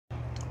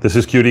This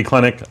is QD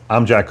Clinic.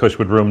 I'm Jack Cush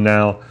with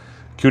RheumNow.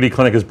 QD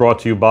Clinic is brought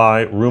to you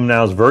by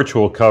RheumNow's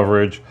virtual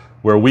coverage,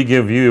 where we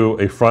give you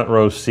a front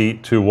row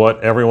seat to what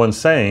everyone's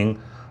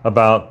saying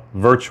about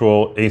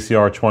virtual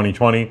ACR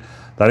 2020.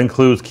 That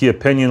includes key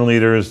opinion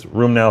leaders,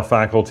 RheumNow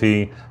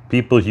faculty,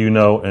 people you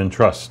know and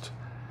trust.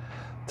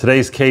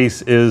 Today's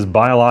case is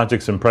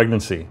biologics and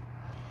pregnancy.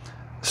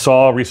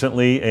 Saw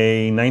recently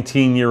a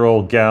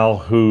 19-year-old gal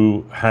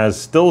who has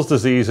Still's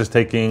disease, is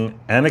taking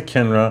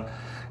anakinra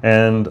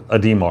and a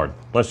DMARD.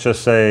 Let's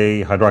just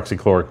say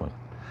hydroxychloroquine.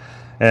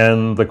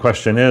 And the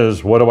question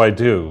is, what do I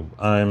do?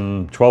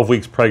 I'm 12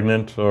 weeks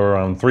pregnant, or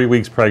I'm 3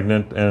 weeks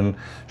pregnant, and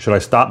should I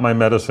stop my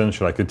medicine?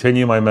 Should I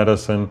continue my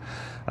medicine?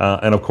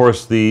 And of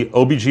course, the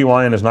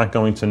OBGYN is not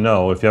going to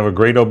know. If you have a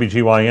great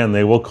OBGYN,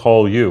 they will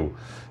call you.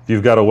 If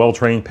you've got a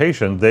well-trained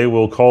patient, they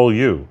will call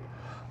you.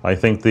 I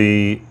think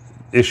the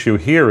issue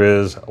here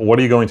is, what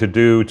are you going to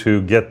do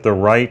to get the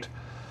right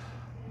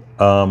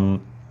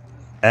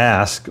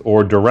ask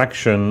or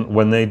direction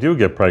when they do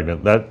get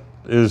pregnant? That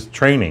is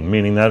training,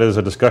 meaning that is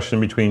a discussion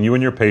between you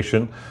and your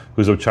patient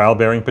who's of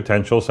childbearing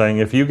potential, saying,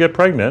 if you get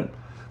pregnant,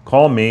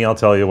 call me, I'll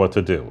tell you what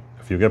to do.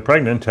 If you get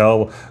pregnant,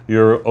 tell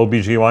your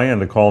OBGYN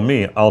to call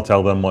me, I'll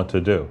tell them what to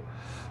do.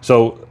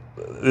 So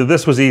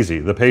this was easy.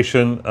 The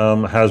patient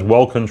has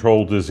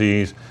well-controlled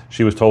disease.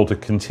 She was told to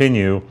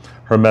continue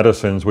her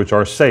medicines, which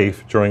are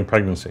safe during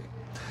pregnancy.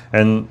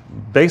 And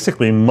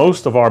basically,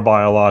 most of our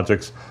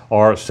biologics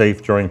are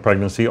safe during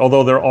pregnancy,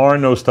 although there are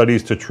no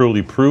studies to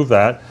truly prove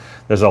that.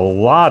 There's a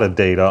lot of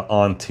data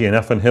on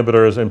TNF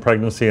inhibitors in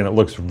pregnancy, and it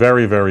looks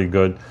very, very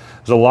good.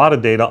 There's a lot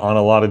of data on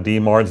a lot of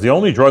DMARDs. The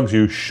only drugs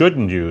you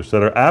shouldn't use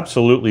that are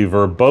absolutely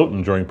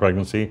verboten during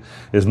pregnancy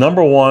is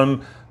number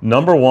one,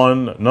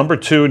 number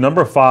two,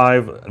 number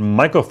five,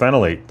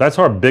 mycophenolate. That's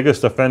our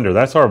biggest offender.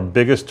 That's our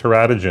biggest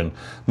teratogen.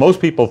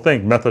 Most people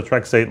think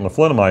methotrexate and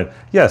leflunomide.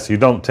 Yes, you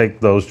don't take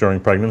those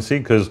during pregnancy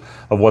because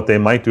of what they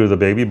might do to the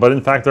baby, but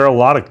in fact, there are a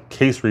lot of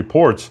case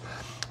reports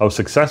of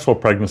successful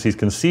pregnancies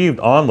conceived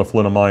on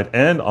leflunomide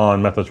and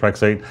on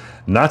methotrexate,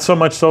 not so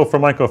much so for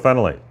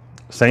mycophenolate.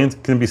 Same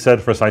can be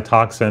said for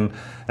Cytoxan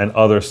and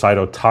other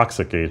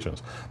cytotoxic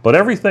agents. But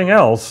everything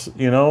else,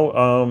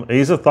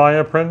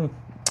 azathioprine,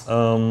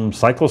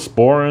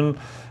 cyclosporin,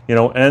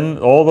 and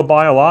all the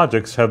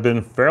biologics have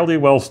been fairly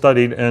well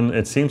studied, and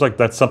it seems like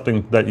that's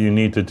something that you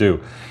need to do.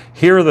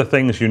 Here are the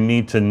things you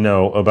need to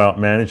know about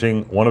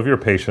managing one of your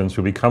patients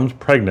who becomes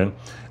pregnant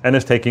and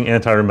is taking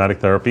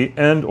anti-rheumatic therapy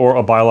and or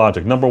a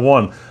biologic. Number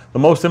one, the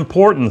most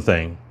important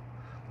thing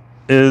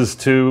is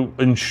to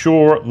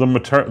ensure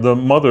the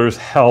mother's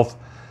health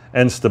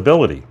and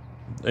stability.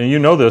 And you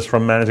know this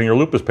from managing your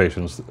lupus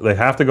patients. They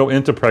have to go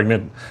into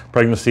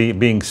pregnancy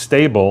being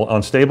stable,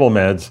 on stable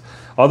meds.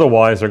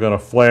 Otherwise, they're going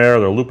to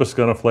flare, their lupus is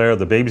going to flare,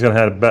 the baby's going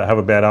to have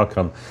a bad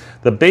outcome.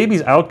 The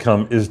baby's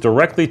outcome is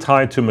directly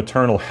tied to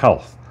maternal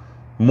health,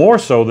 more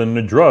so than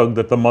the drug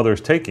that the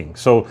mother's taking.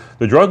 So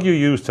the drug you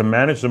use to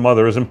manage the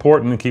mother is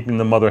important in keeping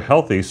the mother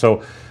healthy.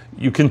 So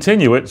you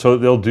continue it so that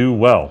they'll do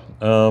well.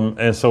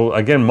 And so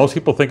again, most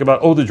people think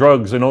about, the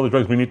drugs,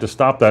 we need to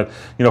stop that.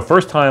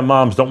 First-time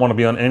moms don't want to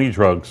be on any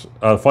drugs.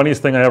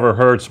 Funniest thing I ever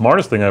heard,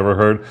 smartest thing I ever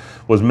heard,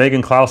 was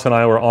Megan Klaus and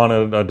I were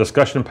on a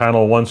discussion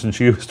panel once, and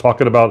she was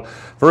talking about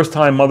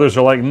first-time mothers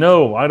are like,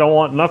 no, I don't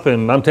want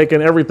nothing. I'm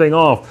taking everything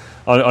off.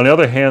 On the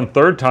other hand,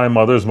 third-time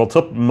mothers,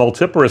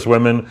 multiparous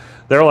women,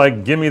 they're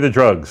like, give me the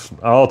drugs.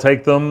 I'll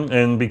take them,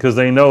 and because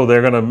they know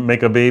they're going to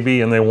make a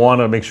baby and they want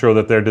to make sure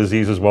that their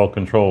disease is well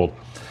controlled.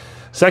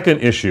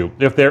 Second issue,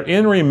 if they're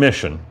in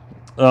remission,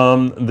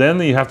 then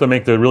you have to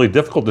make the really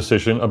difficult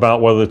decision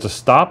about whether to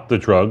stop the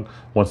drug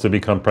once they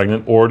become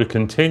pregnant or to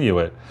continue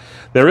it.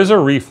 There is a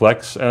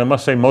reflex, and I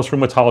must say most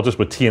rheumatologists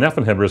with TNF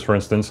inhibitors, for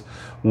instance,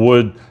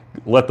 would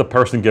let the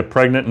person get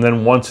pregnant, and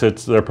then once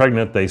they're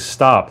pregnant, they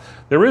stop.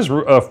 There is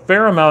a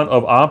fair amount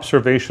of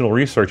observational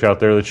research out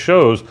there that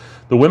shows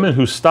the women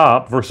who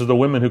stop versus the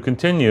women who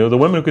continue. The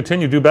women who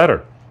continue do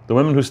better. The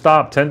women who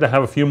stop tend to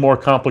have a few more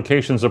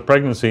complications of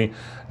pregnancy,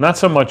 not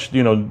so much,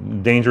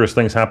 dangerous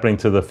things happening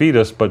to the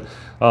fetus, but,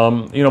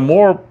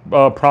 more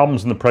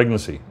problems in the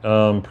pregnancy,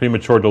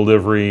 premature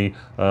delivery,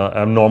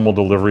 abnormal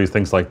deliveries,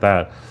 things like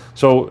that.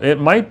 So it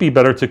might be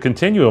better to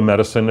continue a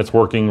medicine that's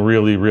working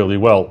really, really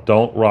well.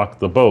 Don't rock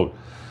the boat.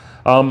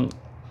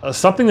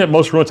 Something that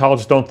most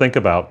rheumatologists don't think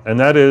about, and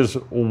that is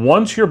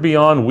once you're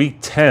beyond week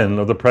 10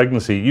 of the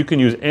pregnancy, you can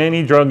use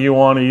any drug you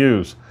want to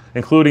use,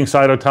 including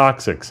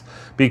cytotoxics,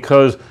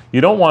 because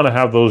you don't want to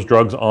have those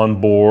drugs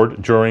on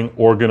board during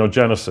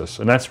organogenesis.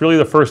 And that's really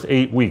the first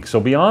 8 weeks. So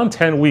beyond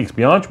 10 weeks,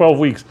 beyond 12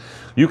 weeks,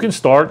 you can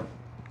start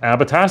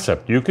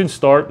abatacept, you can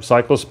start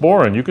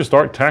cyclosporin, you can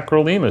start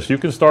tacrolimus, you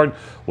can start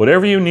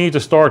whatever you need to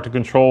start to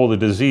control the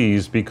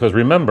disease, because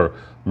remember,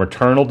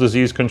 maternal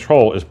disease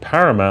control is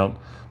paramount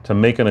to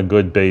making a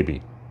good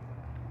baby.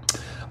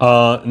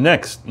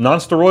 Next,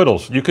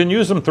 nonsteroidals. You can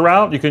use them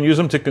throughout. You can use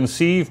them to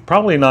conceive.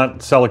 Probably not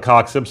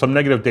celecoxib. Some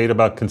negative data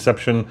about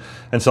conception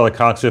and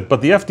celecoxib.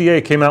 But the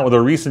FDA came out with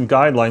a recent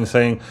guideline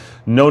saying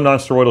no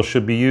nonsteroidals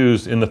should be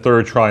used in the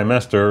third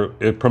trimester.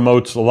 It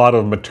promotes a lot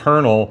of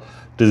maternal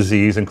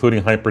disease,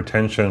 including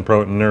hypertension,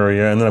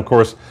 proteinuria, and then of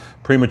course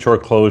premature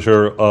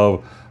closure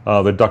of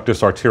the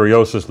ductus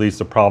arteriosus leads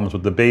to problems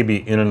with the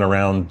baby in and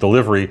around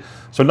delivery.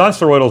 So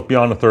non-steroidals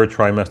beyond the third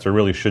trimester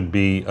really should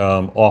be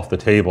off the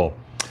table.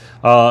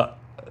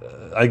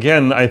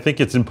 Again, I think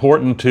it's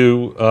important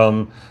to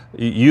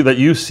that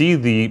you see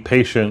the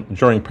patient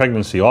during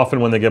pregnancy. Often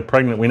when they get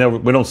pregnant, we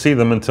don't see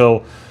them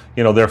until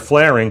they're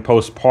flaring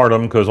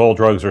postpartum because all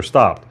drugs are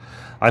stopped.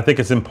 I think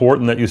it's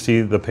important that you see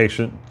the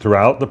patient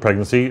throughout the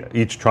pregnancy,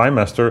 each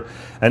trimester,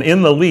 and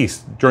in the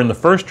least during the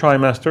first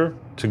trimester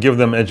to give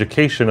them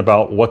education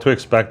about what to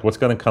expect, what's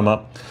going to come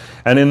up,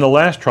 and in the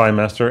last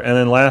trimester, and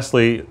then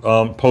lastly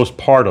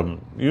postpartum,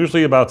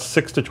 usually about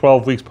 6 to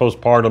 12 weeks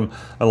postpartum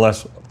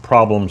unless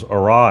problems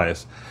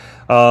arise.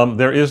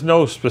 There is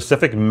no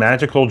specific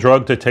magical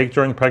drug to take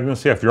during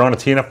pregnancy. If you're on a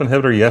TNF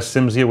inhibitor, yes,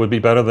 Cimzia would be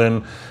better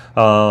than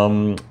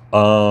Enbrel,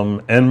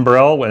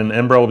 and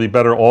Enbrel will be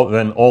better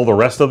than all the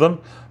rest of them.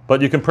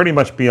 But you can pretty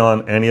much be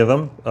on any of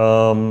them,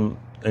 and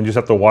you just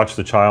have to watch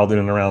the child in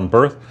and around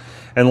birth.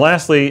 And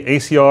lastly,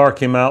 ACR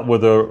came out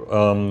with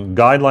a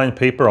guideline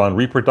paper on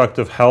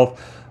reproductive health.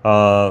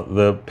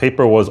 The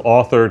paper was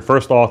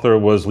first author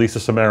was Lisa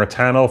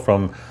Samaritano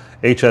from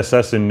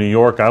HSS in New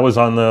York. I was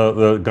on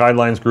the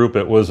guidelines group.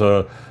 It was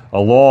a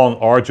long,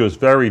 arduous,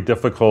 very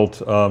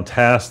difficult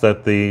task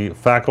that the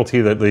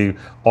faculty, that the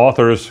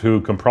authors who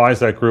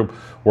comprised that group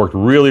worked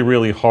really,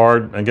 really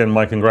hard. Again,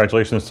 my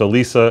congratulations to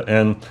Lisa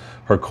and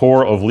her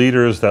core of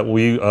leaders that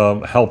we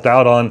helped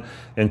out on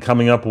in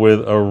coming up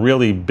with a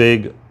really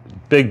big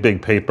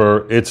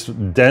paper. It's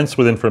dense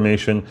with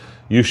information.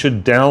 You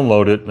should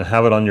download it and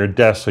have it on your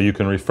desk so you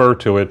can refer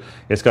to it.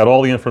 It's got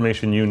all the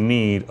information you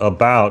need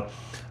about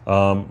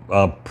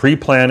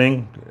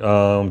pre-planning,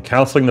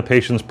 counseling the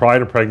patients prior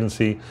to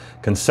pregnancy,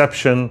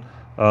 conception,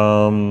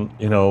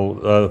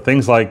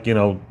 things like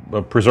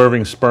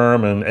preserving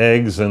sperm and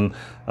eggs, and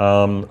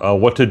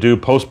what to do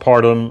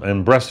postpartum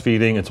and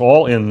breastfeeding. It's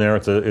all in there.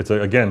 It's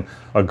again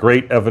a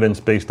great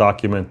evidence-based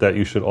document that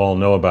you should all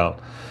know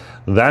about.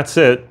 That's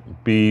it.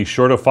 Be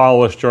sure to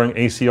follow us during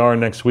ACR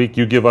next week.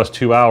 You give us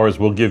 2 hours,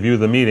 we'll give you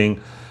the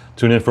meeting.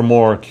 Tune in for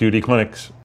more QD Clinics.